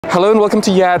Hello and welcome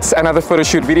to yet another photo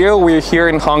shoot video. We're here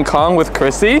in Hong Kong with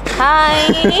Chrissy. Hi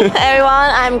everyone,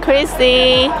 I'm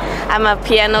Chrissy. I'm a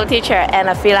piano teacher and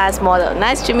a freelance model.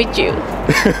 Nice to meet you.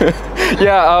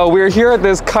 We're here at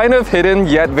this kind of hidden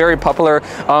yet very popular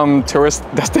tourist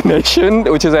destination,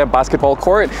 which is a basketball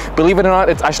court. Believe it or not,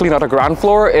 it's actually not a ground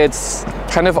floor. It's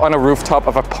kind of on a rooftop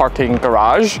of a parking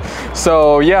garage.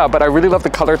 So yeah, but I really love the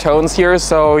color tones here.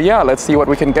 So yeah, let's see what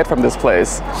we can get from this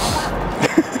place.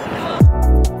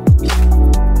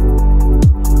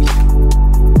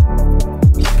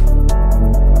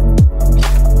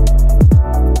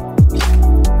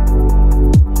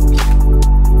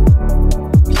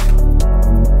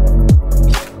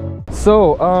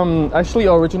 So, actually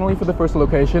originally for the first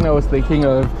location, I was thinking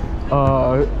of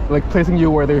like placing you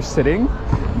where they're sitting,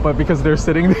 but because they're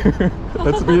sitting there,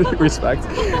 let's be respect.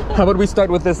 How about we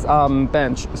start with this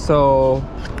bench? So,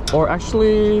 or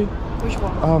actually, Which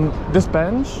one? this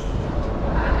bench,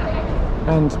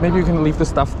 and maybe you can leave the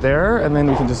stuff there, and then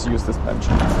we can just use this bench.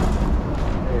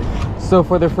 So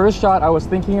for the first shot, I was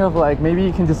thinking of like maybe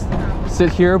you can just sit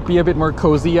here, be a bit more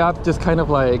cozy up, just kind of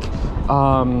like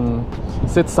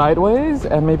sit sideways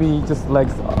and maybe just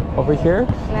legs over here.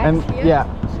 Legs here?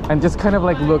 Yeah, and just kind of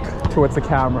like look towards the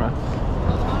camera.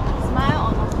 Smile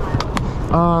or not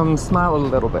smile? Smile a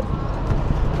little bit.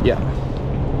 Yeah.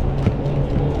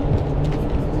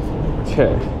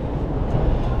 Okay.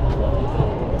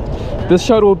 This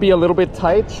shot will be a little bit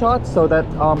tight shot so that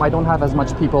I don't have as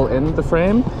much people in the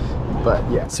frame. But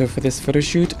yeah. So for this photo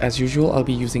shoot, as usual, I'll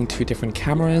be using two different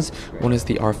cameras. One is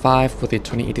the R5 with the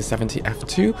 20-80-70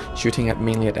 f2, shooting at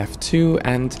mainly at f2,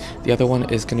 and the other one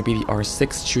is going to be the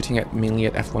R6, shooting at mainly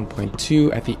at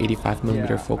f1.2 at the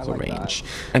 85mm focal range.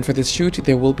 And for this shoot,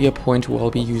 there will be a point where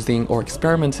I'll be using or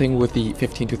experimenting with the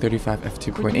 15-35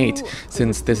 f2.8,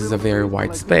 since this is a very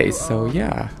wide space. So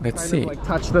yeah, let's see. Like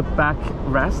touch the back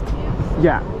rest.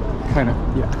 Yeah, kind of.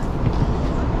 Yeah.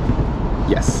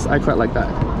 Yes, I quite like that.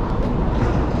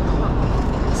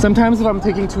 Sometimes if I'm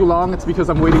taking too long, it's because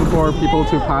I'm waiting for people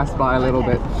to pass by a little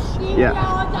bit. Yeah.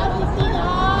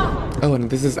 Oh, and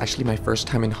this is actually my first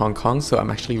time in Hong Kong, so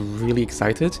I'm actually really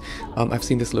excited. I've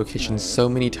seen this location so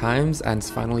many times, and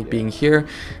finally being here,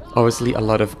 obviously a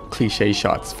lot of cliche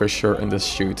shots for sure in this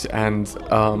shoot, and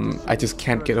I just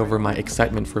can't get over my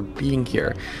excitement for being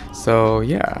here. So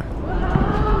yeah.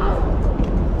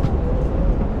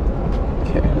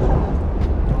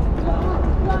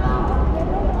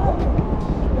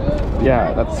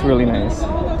 Yeah, that's really nice.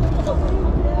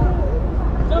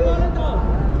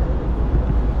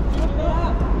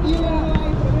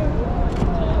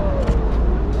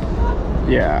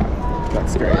 Yeah,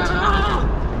 that's great.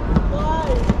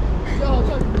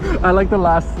 I like the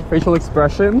last facial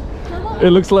expression. It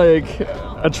looks like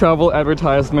a travel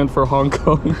advertisement for Hong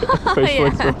Kong facial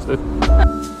expression.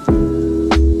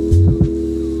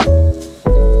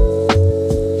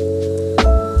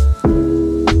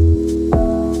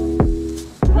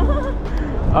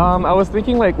 I was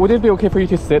thinking like, would it be okay for you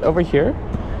to sit over here?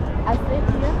 I sit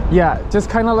here? Yeah, just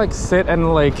kind of like sit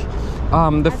and like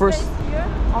the first here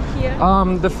or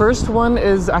here? the first one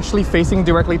is actually facing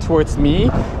directly towards me.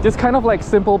 Just kind of like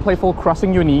simple, playful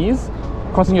crossing your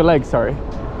legs, sorry.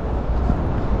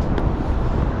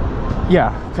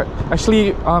 Yeah,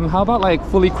 actually, how about like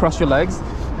fully cross your legs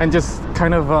and just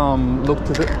kind of look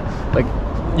to the, like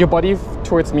your body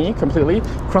towards me completely,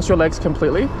 cross your legs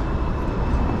completely.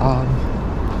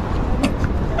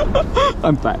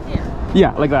 I'm fat.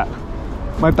 Yeah, like that.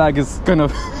 My bag is kind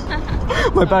of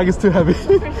my bag is too heavy.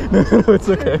 No, it's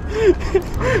okay.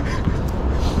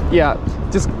 Yeah,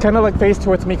 just kind of like face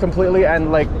towards me completely,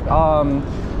 and like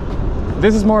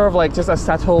this is more of like just a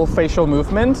subtle facial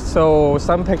movement. So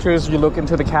some pictures you look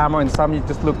into the camera, and some you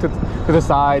just look to the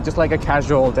side, just like a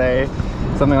casual day,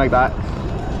 something like that.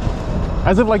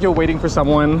 As if like you're waiting for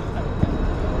someone.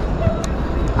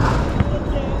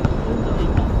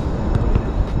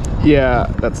 Yeah,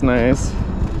 that's nice.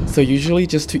 So usually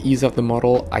just to ease up the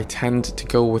model, I tend to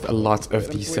go with a lot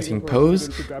of the sitting pose,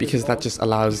 because that just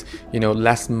allows, you know,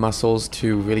 less muscles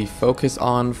to really focus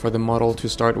on for the model to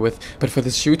start with. But for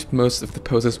this shoot, most of the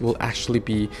poses will actually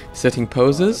be sitting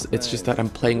poses. It's just that I'm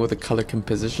playing with the color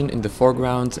composition in the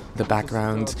foreground, the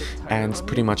background, and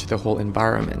pretty much the whole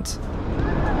environment.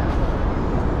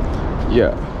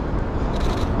 Yeah.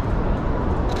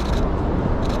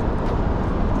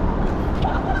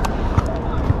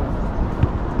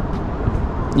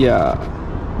 Yeah,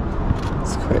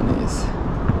 it's quite nice.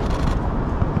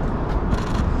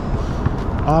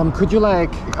 Could you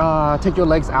like take your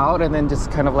legs out and then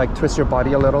just kind of like twist your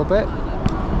body a little bit?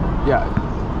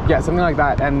 Yeah, something like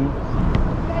that. And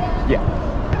yeah,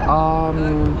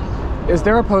 Is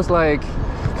there a pose like,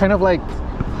 kind of like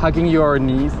hugging your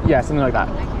knees? Yeah, something like that.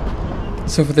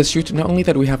 So for this shoot, not only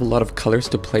that we have a lot of colors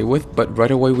to play with, but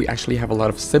right away we actually have a lot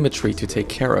of symmetry to take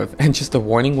care of. And just a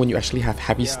warning, when you actually have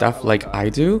heavy stuff like I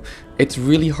do, it's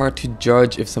really hard to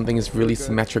judge if something is really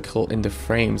symmetrical in the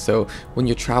frame. So when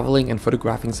you're traveling and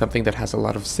photographing something that has a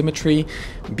lot of symmetry,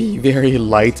 be very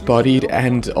light-bodied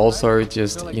and also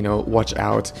just, you know, watch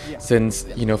out. Since,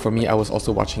 you know, for me, I was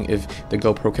also watching if the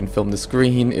GoPro can film the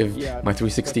screen, if my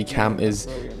 360 cam is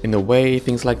in the way,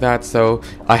 things like that. So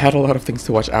I had a lot of things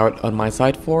to watch out on my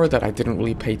side for that. I didn't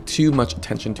really pay too much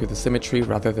attention to the symmetry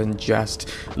rather than just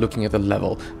looking at the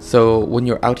level. So when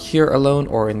you're out here alone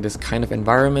or in this kind of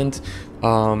environment,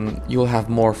 you'll have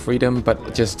more freedom,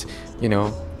 but just, you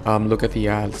know, look at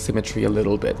the symmetry a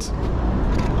little bit.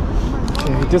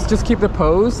 Okay, just keep the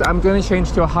pose. I'm going to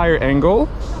change to a higher angle.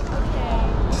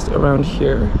 Just around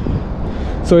here.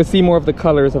 So I see more of the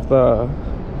colors of the...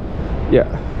 Yeah,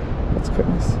 that's quite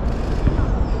nice.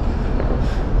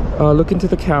 Look into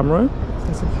the camera.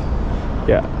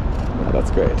 Yeah,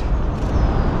 that's great.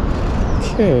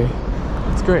 Okay,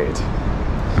 that's great.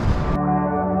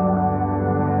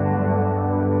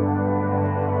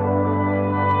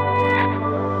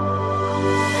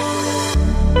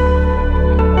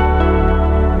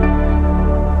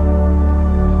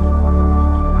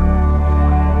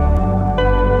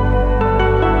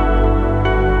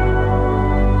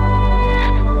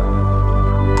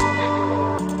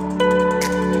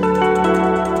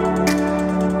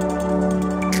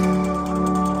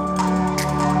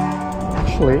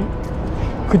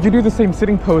 Could you do the same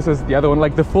sitting pose as the other one,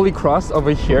 like the fully cross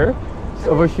over here?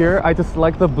 Over here, I just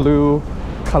like the blue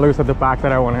colors at the back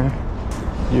that I want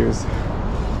to use.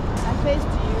 I face to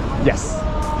you? Yes.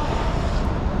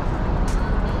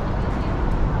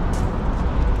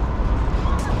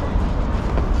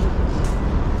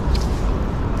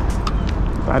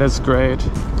 That is great.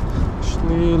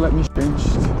 Actually, let me change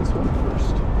to this one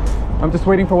first. I'm just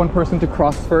waiting for one person to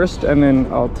cross first and then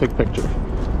I'll take a picture.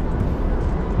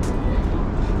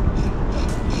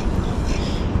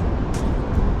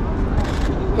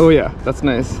 Oh yeah, that's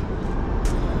nice.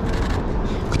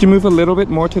 Could you move a little bit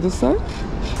more to this side?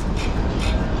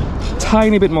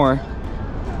 Tiny bit more.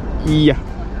 Yeah.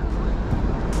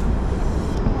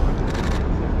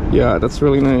 Yeah, that's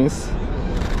really nice.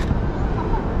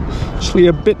 Actually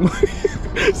a bit more.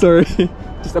 Sorry.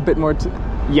 Just a bit more to...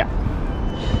 Yeah.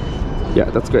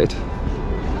 Yeah, that's great.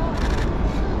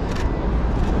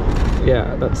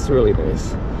 Yeah, that's really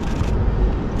nice.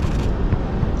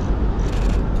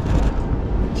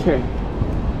 Okay,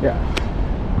 yeah.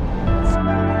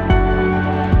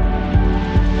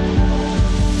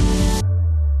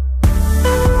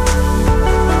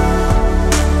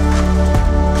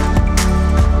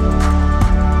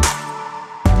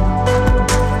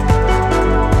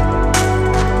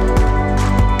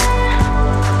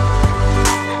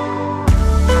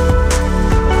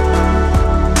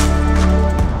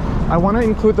 I want to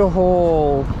include the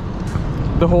whole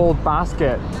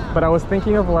basket, but I was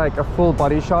thinking of like a full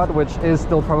body shot, which is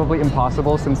still probably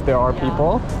impossible since there are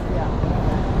people. Yeah.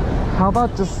 How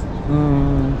about just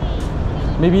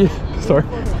maybe sorry.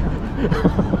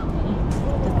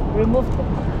 Remove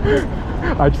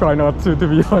them. I try not to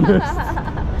be honest.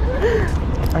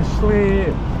 Actually,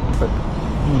 but,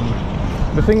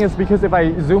 the thing is, because if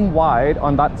I zoom wide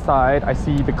on that side, I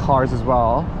see the cars as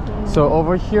well. So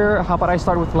over here, how about I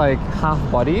start with like half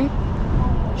body?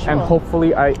 Sure. And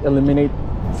hopefully I eliminate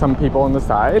some people on the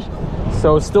side.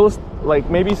 So still like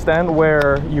maybe stand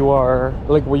where you are,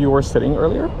 like where you were sitting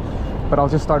earlier, but I'll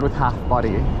just start with half body.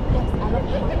 Yes, I love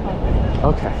half body.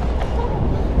 Okay.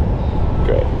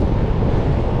 Great.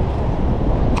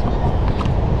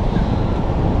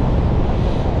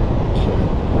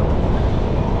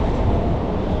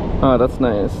 Oh, that's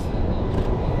nice.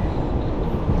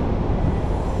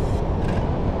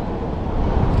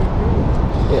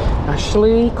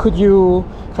 Actually, could you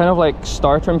kind of like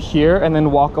start from here and then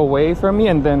walk away from me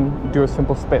and then do a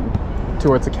simple spin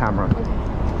towards the camera? Okay.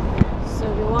 So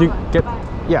you want get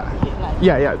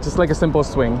yeah, just like a simple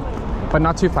swing, but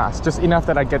not too fast, just enough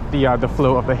that I get the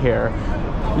flow of the hair.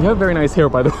 You have very nice hair,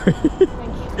 by the way.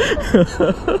 Thank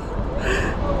you.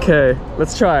 Okay,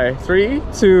 let's try. 3,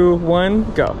 2,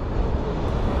 1, go.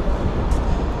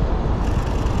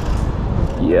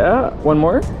 Yeah, one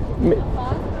more.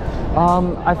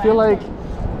 I feel like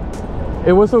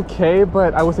it was okay,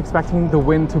 but I was expecting the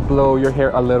wind to blow your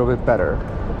hair a little bit better,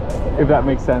 if that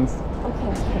makes sense.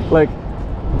 Okay. Like,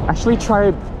 actually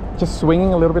try just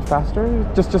swinging a little bit faster,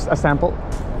 just a sample.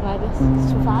 Like this?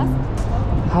 It's too fast?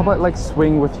 How about like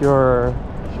swing with your,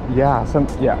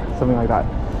 something like that.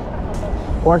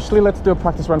 Or actually, let's do a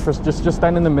practice run first. Just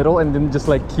stand in the middle and then just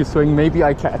like keep swinging. Maybe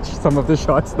I catch some of the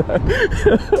shots there.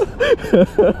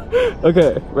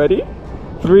 Okay, ready?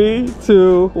 3,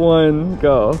 2, 1,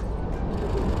 go.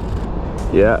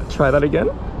 Yeah, try that again.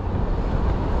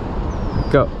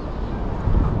 Go.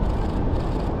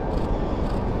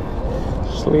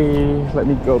 Actually, let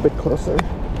me go a bit closer.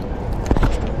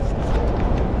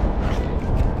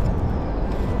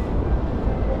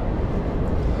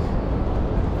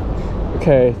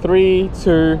 Okay, 3,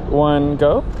 2, 1,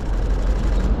 go.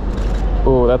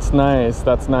 Oh, that's nice.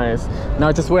 That's nice.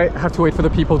 Now just wait. Have to wait for the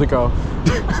people to go.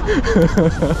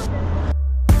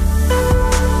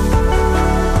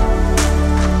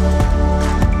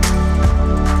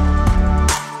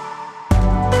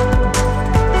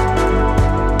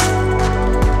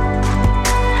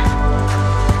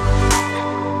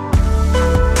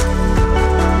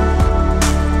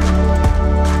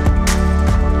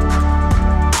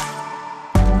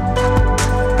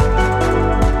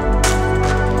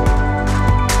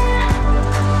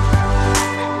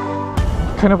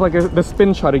 Kind of like the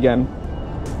spin shot again,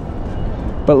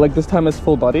 but like this time it's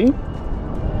full body.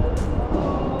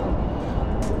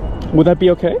 Would that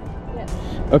be okay? Yes.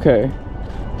 Okay,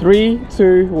 3,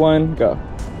 2, 1, go.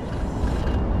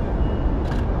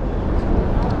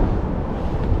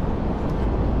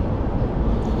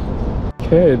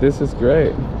 Okay, this is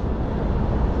great.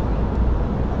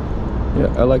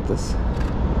 Yeah, I like this.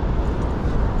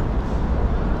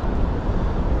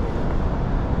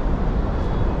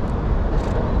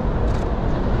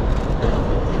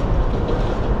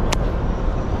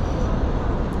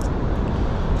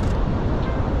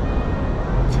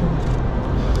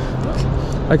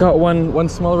 I got one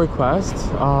small request.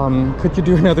 Could you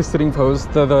do another sitting pose?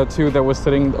 The two that were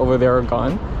sitting over there are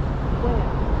gone.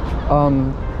 Where?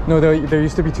 No, there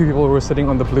used to be 2 people who were sitting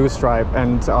on the blue stripe,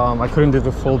 and I couldn't do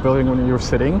the full building when you were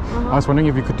sitting. I was wondering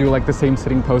if you could do like the same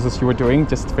sitting pose as you were doing,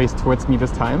 just face towards me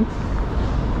this time,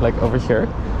 like over here.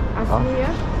 I see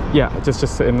here? Yeah, just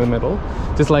sit in the middle,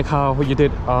 just like how you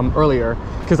did earlier.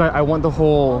 Because I want the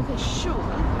whole. Okay, sure.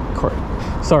 Court.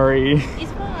 Sorry.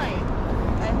 It's fine.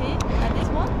 And this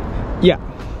one? Yeah.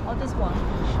 Or this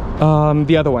one?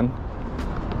 The other one.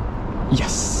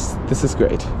 Yes, this is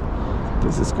great.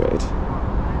 This is great.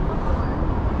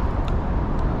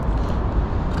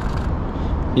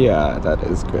 Yeah, that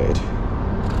is great.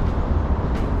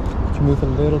 Could you move a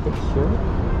little bit here?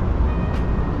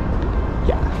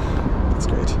 Yeah, that's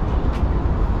great.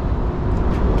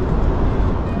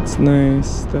 That's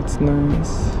nice, that's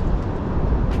nice.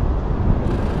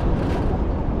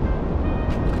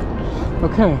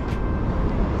 Okay, I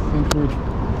think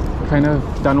we're kind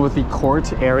of done with the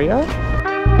court area.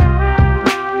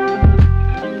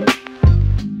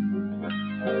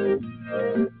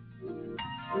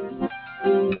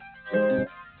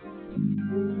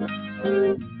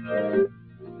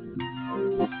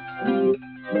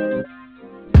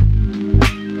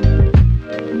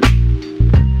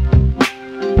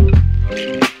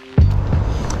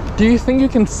 Do you think you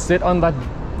can sit on that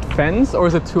fence, or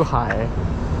is it too high?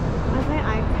 I think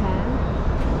I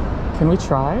can. Can we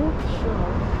try? Sure.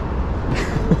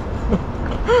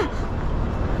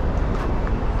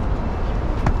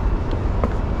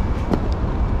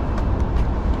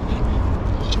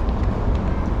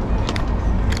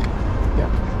 Yeah,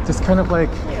 just kind of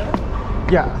like, Here?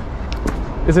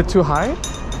 yeah. Is it too high?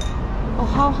 Oh,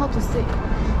 how to sit?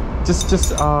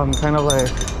 Just kind of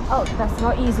like. Oh, that's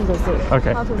not easy to sit.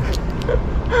 Okay. How to sit?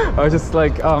 I was just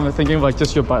like thinking of like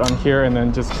just your butt on here and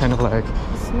then just kind of like.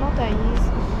 It's not that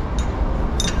easy.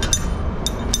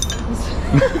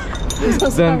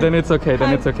 then it's okay.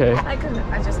 Then it's okay.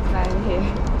 I just climb here.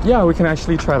 Yeah, we can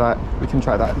actually try that. We can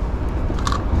try that.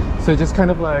 So just kind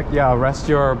of like, yeah, rest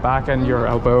your back and your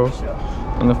elbow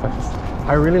on the fence.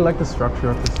 I really like the structure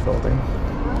of this building.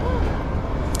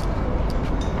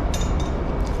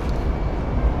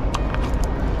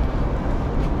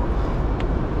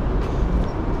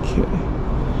 Okay.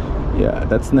 Yeah,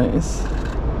 that's nice.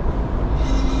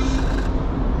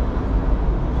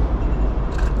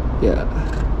 Yeah.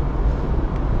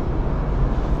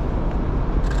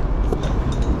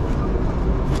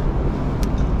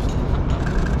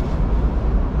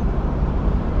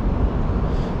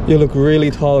 You look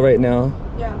really tall right now.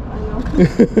 Yeah, I know.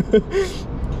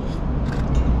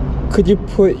 Could you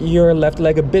put your left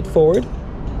leg a bit forward?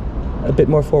 A bit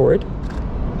more forward?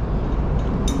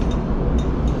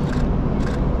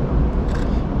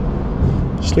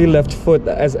 Actually, left foot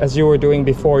as you were doing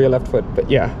before, your left foot,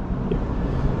 but yeah.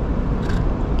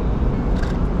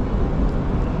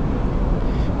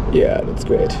 Yeah, that's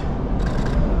great.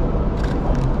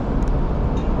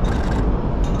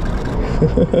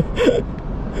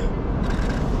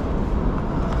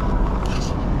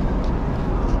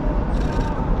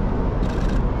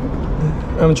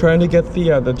 I'm trying to get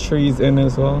the trees in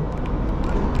as well.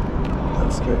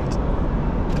 That's great.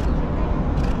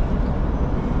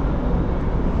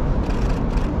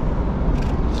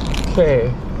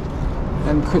 Okay.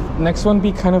 And could next one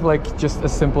be kind of like just a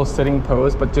simple sitting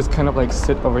pose, but just kind of like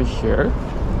sit over here?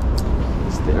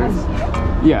 Stairs?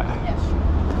 Yeah.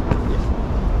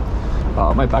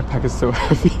 Oh, my backpack is so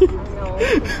heavy.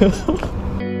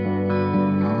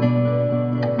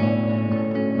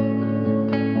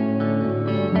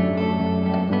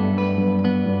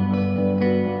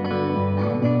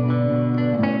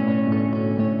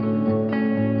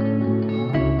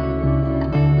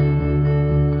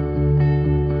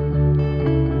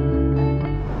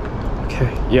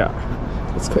 Yeah,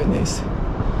 it's quite nice.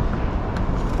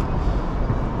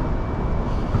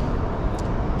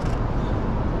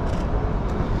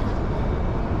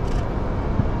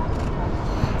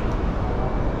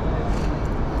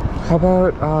 How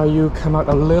about you come out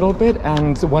a little bit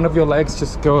and one of your legs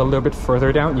just go a little bit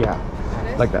further down? Yeah,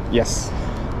 like that. Yes.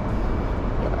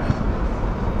 Yeah,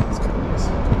 that's quite nice.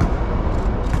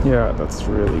 Yeah, that's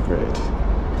really great.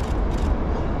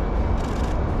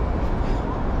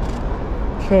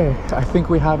 Okay, I think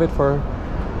we have it for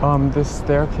this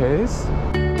staircase.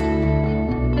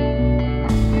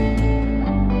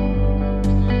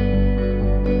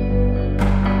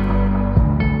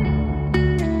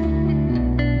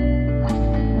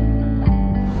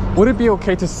 Would it be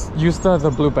okay to use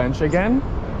the blue bench again?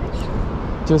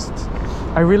 Just,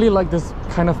 I really like this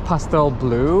kind of pastel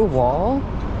blue wall.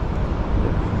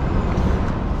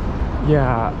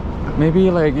 Yeah.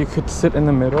 Maybe like you could sit in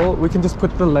the middle. We can just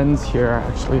put the lens here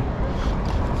actually.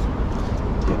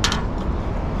 Yeah.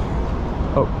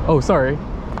 Oh, sorry.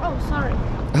 Oh, sorry.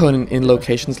 Oh, and in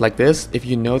locations like this, if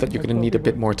you know that you're going to need a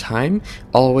bit more time,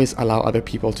 always allow other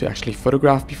people to actually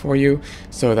photograph before you,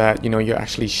 so that, you know, you're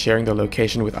actually sharing the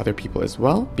location with other people as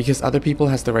well, because other people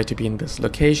has the right to be in this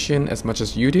location as much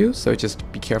as you do, so just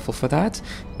be careful for that,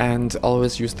 and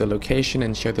always use the location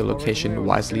and share the location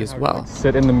wisely as well.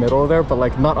 Sit in the middle there, but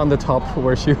like not on the top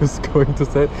where she was going to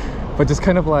sit, but just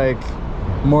kind of like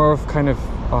more of kind of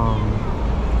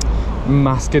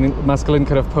masculine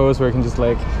kind of pose where you can just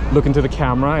like look into the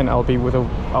camera and I'll be with a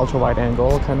ultra wide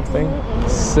angle kind of thing.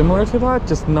 Similar to that,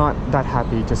 just not that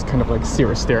happy, just kind of like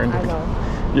serious staring. I know.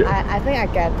 Yeah. I think I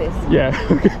get this. Yeah.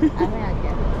 Okay. I think I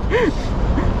get it.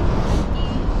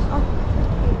 Oh.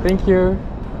 Thank you.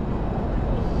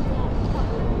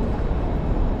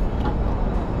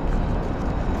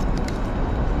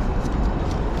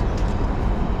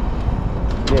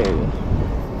 Yay.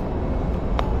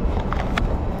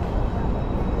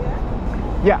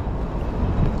 Yeah.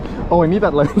 Oh, I need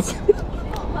that lens.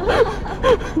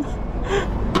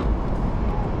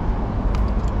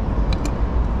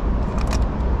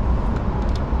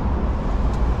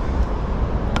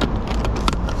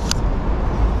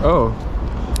 Oh,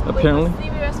 apparently.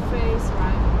 Serious face,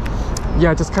 right?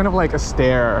 Yeah, just kind of like a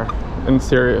stare and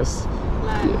serious.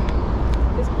 Like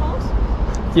this pose?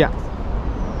 Yeah.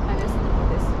 Like this.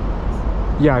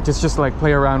 Yeah, just like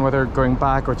play around whether going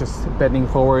back or just bending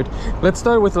forward. Let's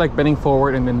start with like bending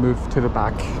forward and then move to the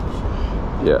back.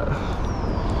 Yeah.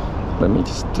 Let me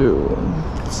just do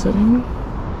setting.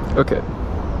 Okay.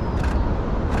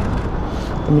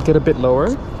 Let me get a bit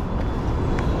lower.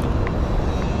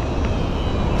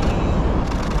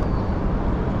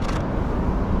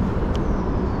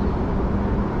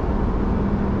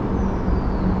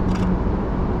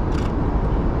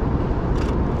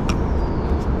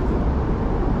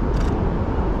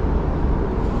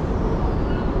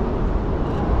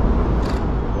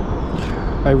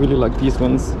 I really like these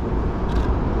ones.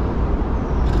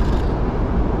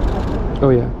 Oh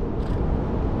yeah.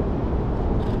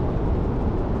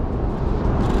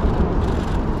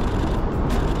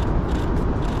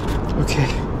 Okay.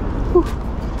 Whew.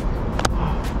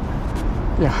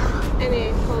 Yeah.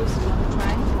 Any pose you want to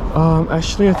try?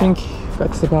 Actually I think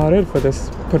that's about it for this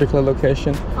particular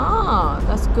location. Oh,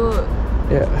 that's good.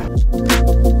 Yeah.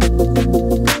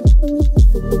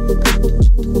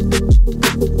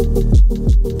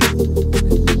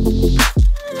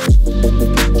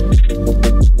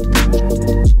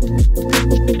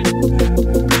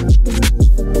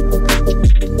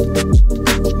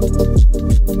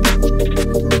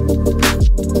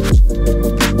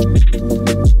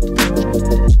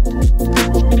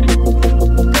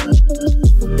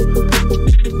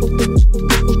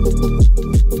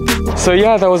 So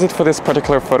yeah, that was it for this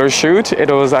particular photo shoot.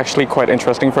 It was actually quite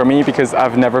interesting for me because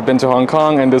I've never been to Hong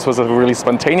Kong and this was a really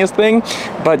spontaneous thing.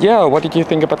 But yeah, what did you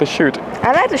think about the shoot?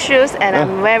 I like the shoes and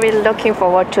I'm very looking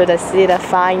forward to see the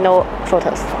final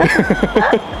photos.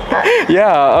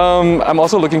 Yeah, I'm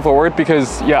also looking forward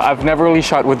because yeah, I've never really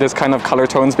shot with this kind of color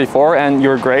tones before and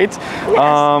you're great.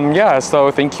 Yes. Yeah,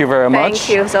 so thank you very much.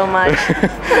 Thank you so much.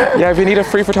 Yeah, if you need a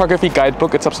free photography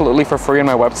guidebook, it's absolutely for free on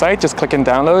my website. Just click and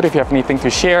download. If you have anything to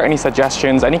share, any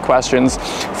suggestions, any questions,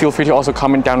 feel free to also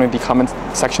comment down in the comment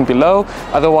section below.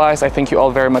 Otherwise, I thank you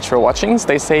all very much for watching.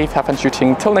 Stay safe, have fun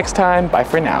shooting. Till next time, bye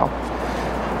for now.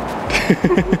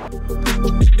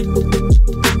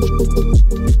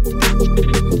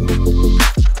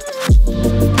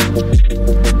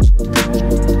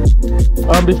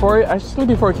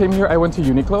 Before I came here, I went to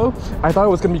Uniqlo. I thought it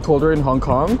was gonna be colder in Hong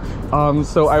Kong,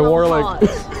 so I wore like.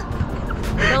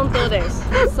 Don't do this.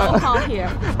 It's so hot here.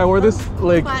 I wore this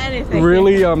like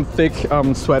really thick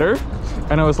sweater,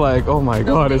 and I was like, oh my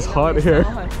god, it's hot here.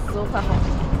 Super hot.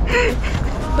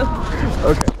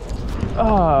 Okay.